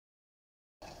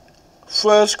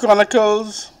First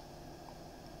Chronicles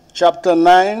chapter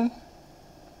 9.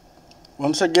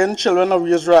 Once again, children of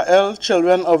Israel,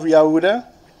 children of Yehuda,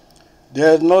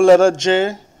 there is no letter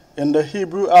J in the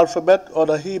Hebrew alphabet or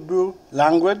the Hebrew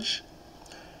language.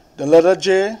 The letter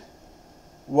J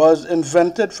was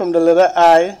invented from the letter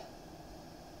I,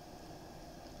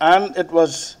 and it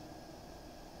was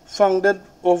founded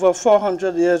over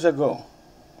 400 years ago.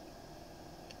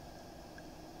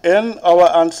 In our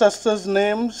ancestors'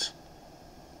 names,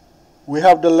 we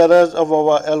have the letters of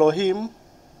our Elohim,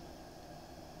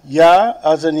 Yah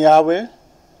as in Yahweh,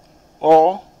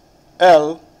 or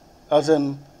El as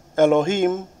in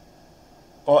Elohim,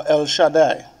 or El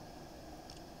Shaddai.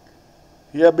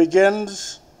 Here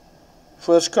begins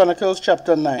 1 Chronicles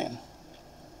chapter 9.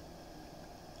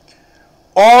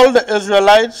 All the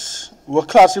Israelites were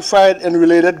classified in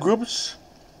related groups,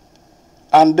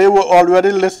 and they were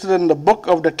already listed in the book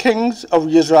of the kings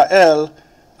of Israel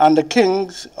and the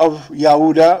kings of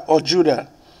Yehuda or Judah,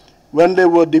 when they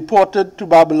were deported to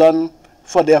Babylon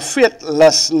for their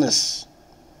faithlessness.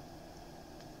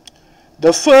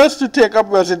 The first to take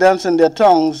up residence in their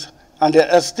towns and their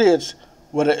estates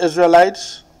were the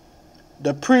Israelites,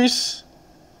 the priests,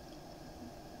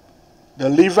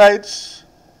 the Levites,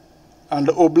 and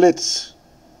the Oblates.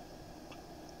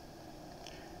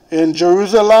 In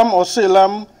Jerusalem or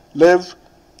Salem lived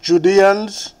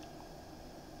Judeans,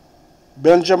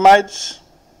 Benjamites,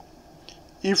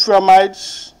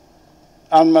 Ephraimites,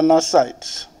 and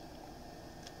Manassites.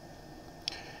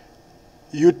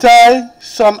 Utai,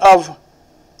 son of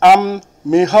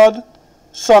Ammihud,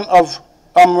 son of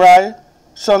Amri,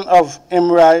 son of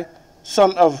Imri,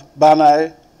 son of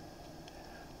Bani,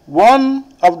 one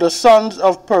of the sons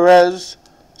of Perez,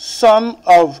 son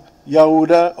of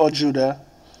Yehuda or Judah,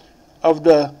 of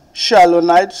the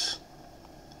Shalonites,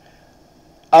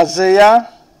 Isaiah,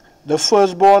 the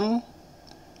firstborn,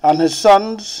 and his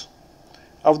sons,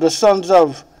 of the sons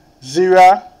of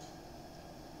Zerah,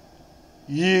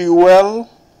 Yeuel,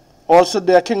 also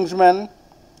their kingsmen,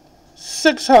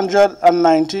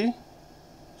 690,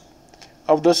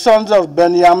 of the sons of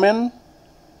Benjamin,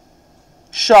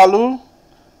 Shalu,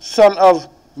 son of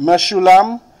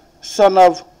Meshulam, son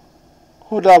of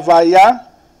Hudaviah,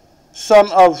 son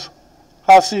of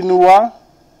Hasinua,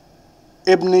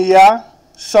 Ibniah,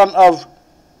 son of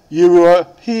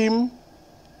Yerohim,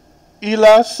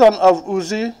 Elah, son of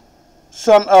Uzi,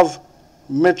 son of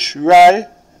Michrai,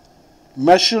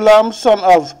 Meshulam, son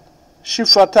of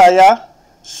Shephatiah,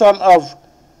 son of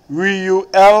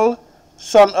Reuel,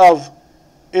 son of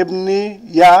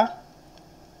Ibniah.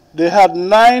 They had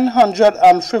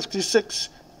 956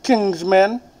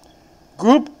 kingsmen,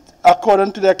 grouped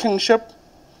according to their kingship.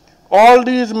 All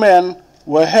these men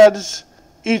were heads,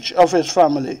 each of his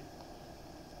family.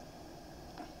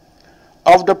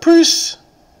 Of the priests,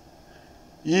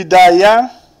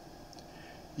 Yediah,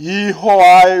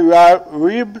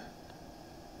 Yehoiarib,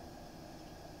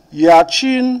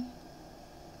 Yachin,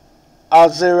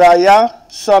 Azariah,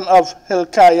 son of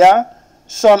Hilkiah,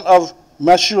 son of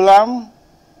Meshulam,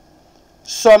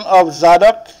 son of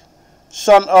Zadok,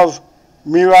 son of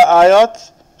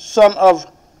Meraiot, son of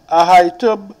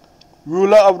Ahitub,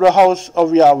 ruler of the house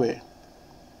of Yahweh.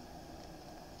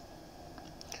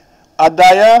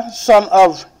 Adiah, son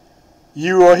of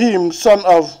Yerohim, son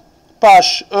of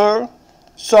Pashur,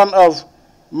 son of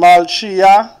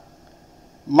Malchiah,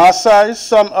 Masai,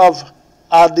 son of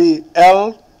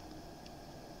Adiel,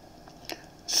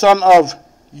 son of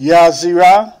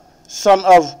Yazirah, son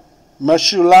of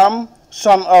Meshulam,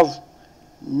 son of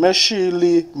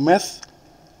Meshilemith,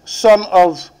 son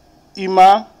of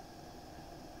Ima.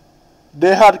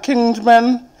 They had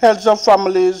kingsmen, heads of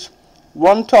families,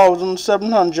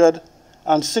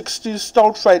 1,760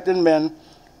 stout fighting men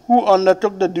who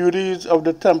undertook the duties of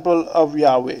the temple of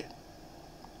Yahweh.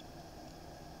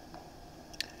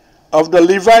 Of the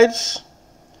Levites,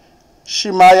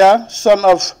 Shemaiah, son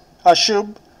of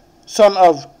Hashub, son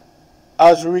of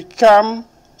Azrikam,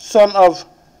 son of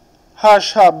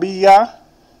Hashabiah,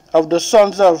 of the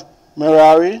sons of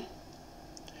Merari,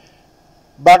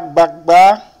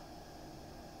 Bakbakka,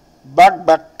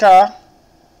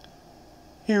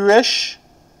 Hirish,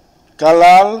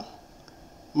 Galal,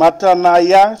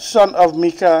 Mattaniah, son of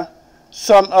Micah,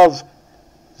 son of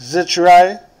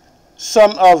Zichri,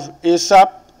 son of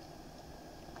Asaph,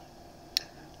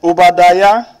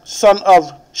 Obadiah, son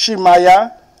of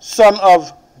Shemaiah, son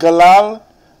of Galal,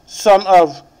 son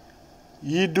of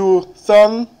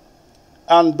Yeduthun,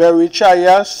 and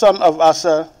Berechiah, son of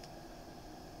Asa,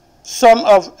 son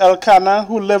of Elkanah,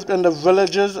 who lived in the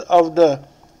villages of the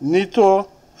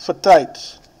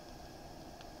Netophathites.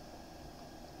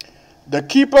 The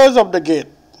keepers of the gate: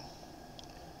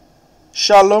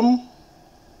 Shallum,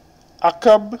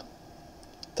 Akab,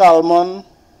 Talmon,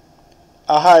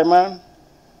 Ahiman,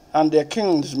 and their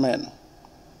kinsmen.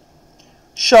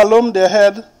 Shallum, their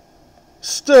head,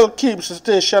 still keeps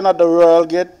station at the royal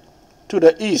gate to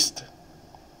the east.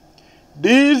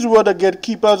 These were the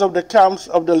gatekeepers of the camps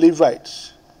of the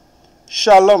Levites: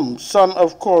 Shallum, son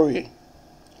of Kore,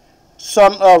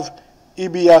 son of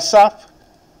Ebiasaph,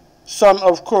 son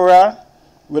of Korah,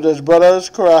 with his brothers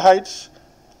Korahites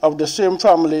of the same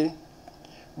family,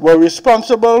 were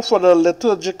responsible for the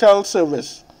liturgical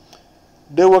service.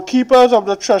 They were keepers of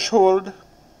the threshold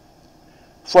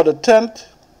for the tent,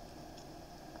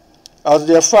 as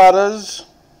their fathers,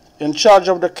 in charge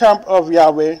of the camp of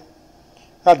Yahweh,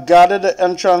 had guarded the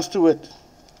entrance to it.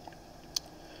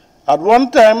 At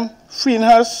one time,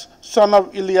 Phinehas, son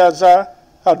of Eleazar,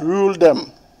 had ruled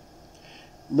them.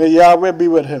 May Yahweh be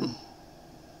with him.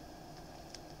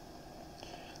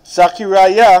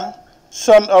 Zechariah,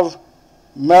 son of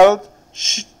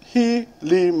Melchizedek,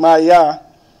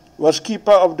 was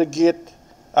keeper of the gate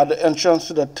at the entrance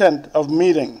to the tent of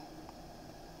meeting.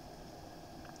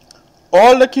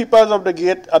 All the keepers of the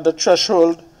gate at the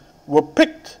threshold were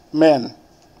picked men.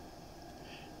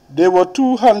 There were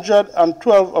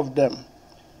 212 of them.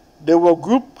 They were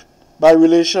grouped by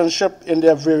relationship in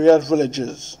their various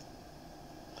villages.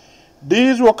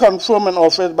 These were confirmed in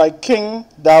office by King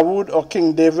Dawood or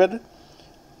King David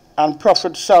and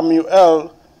Prophet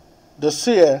Samuel the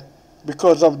seer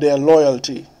because of their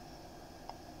loyalty.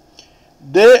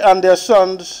 They and their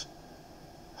sons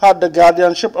had the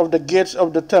guardianship of the gates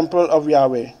of the temple of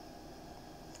Yahweh.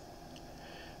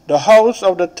 The house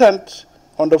of the tent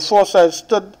on the four sides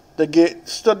stood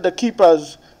the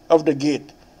keepers of the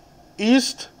gate,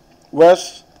 east,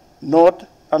 west, north,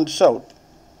 and south.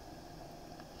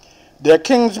 Their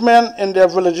kinsmen in their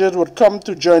villages would come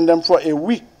to join them for a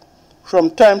week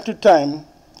from time to time,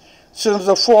 since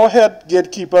the four head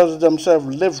gatekeepers themselves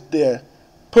lived there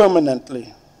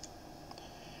permanently.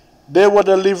 They were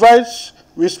the Levites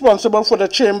responsible for the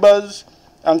chambers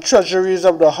and treasuries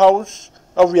of the house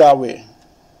of Yahweh.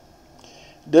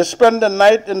 They spent the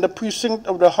night in the precinct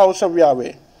of the house of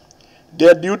Yahweh,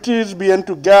 their duties being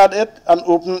to guard it and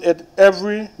open it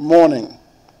every morning.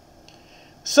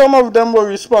 Some of them were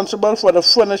responsible for the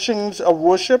furnishings of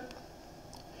worship.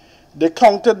 They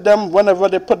counted them whenever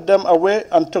they put them away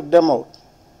and took them out.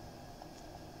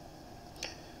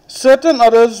 Certain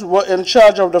others were in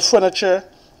charge of the furniture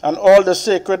and all the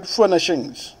sacred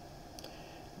furnishings: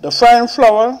 the fine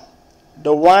flour,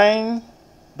 the wine,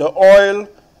 the oil,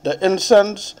 the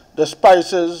incense, the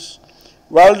spices,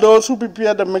 while those who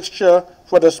prepared the mixture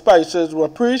for the spices were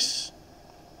priests.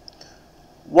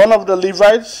 One of the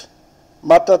Levites,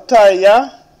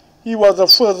 Mattatiah, he was the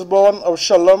firstborn of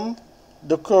Shallum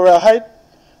the Korahite,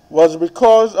 was,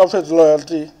 because of his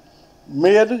loyalty,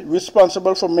 made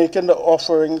responsible for making the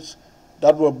offerings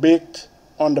that were baked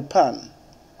on the pan.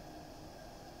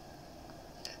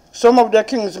 Some of their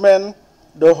kinsmen,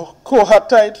 the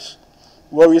Kohathites,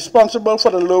 were responsible for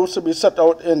the loaves to be set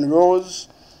out in rows,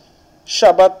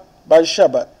 Shabbat by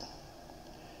Shabbat.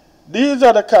 These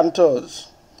are the cantors,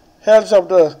 heads of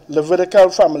the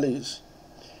Levitical families.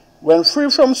 When free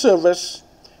from service,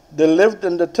 they lived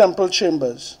in the temple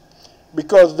chambers,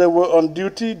 because they were on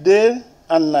duty day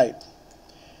and night.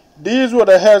 These were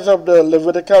the heads of the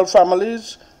Levitical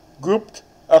families, grouped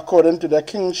according to their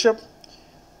kingship.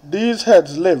 These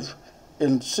heads live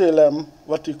in Salem,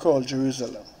 what you call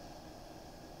Jerusalem.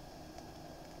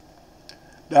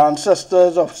 The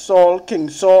ancestors of Saul, King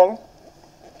Saul.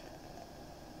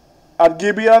 At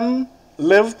Gibeon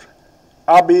lived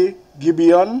Abi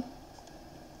Gibeon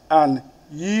and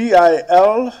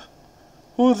Yeiel,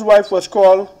 whose wife was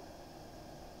called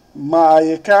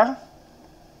Maacah.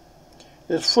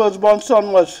 His firstborn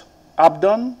son was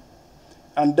Abdon,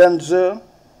 and then Zer,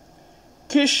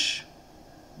 Kish,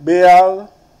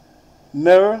 Baal,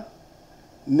 Ner,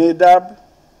 Nadab,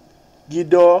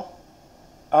 Gidor,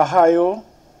 Ahio,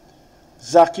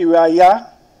 Zechariah,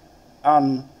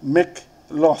 and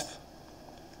Mikloth.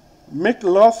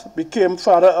 Mikloth became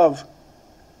father of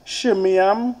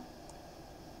Shimeam.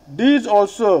 These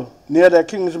also, near their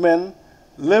kinsmen,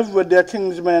 lived with their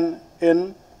kinsmen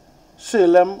in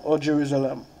Salem or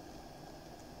Jerusalem.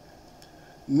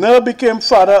 Ner became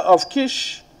father of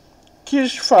Kish,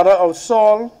 Kish father of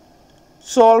Saul,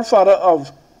 Saul father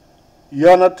of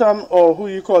Jonathan, or who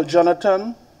you call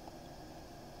Jonathan,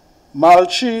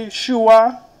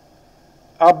 Malchi-Shua,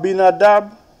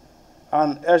 Abinadab,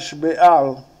 and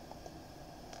Eshbaal.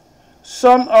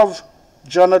 Son of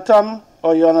Jonathan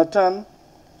or Jonathan,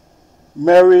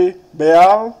 Mary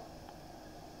Baal,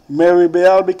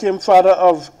 Meribaal became father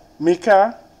of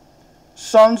Micah.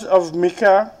 Sons of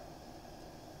Micah: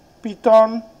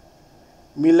 Piton,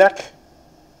 Melech,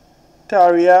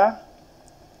 Tariah.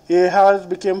 Ahaz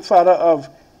became father of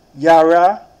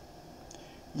Yara.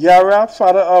 Yara,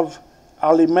 father of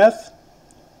Alimeth,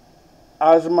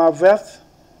 Azmaveth,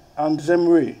 and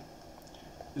Zimri.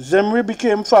 Zimri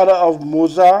became father of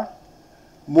Moza.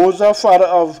 Moza, father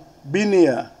of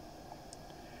Bineah.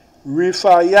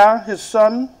 Rephaiah, his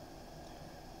son.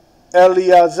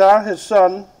 Eleazar, his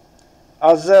son.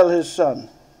 Azel, his son.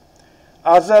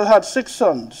 Azel had 6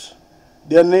 sons.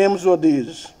 Their names were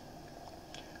these: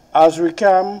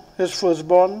 Azrikam, his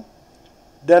firstborn,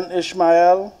 then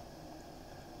Ishmael,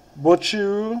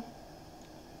 Bochiru,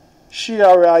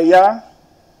 Sheariah,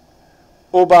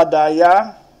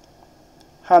 Obadiah,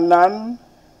 Hanan.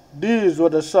 These were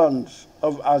the sons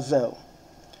of Azel.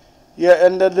 Here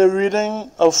ended the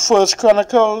reading of 1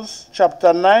 Chronicles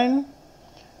chapter 9.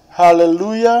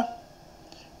 Hallelujah,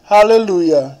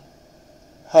 hallelujah,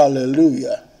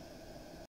 hallelujah.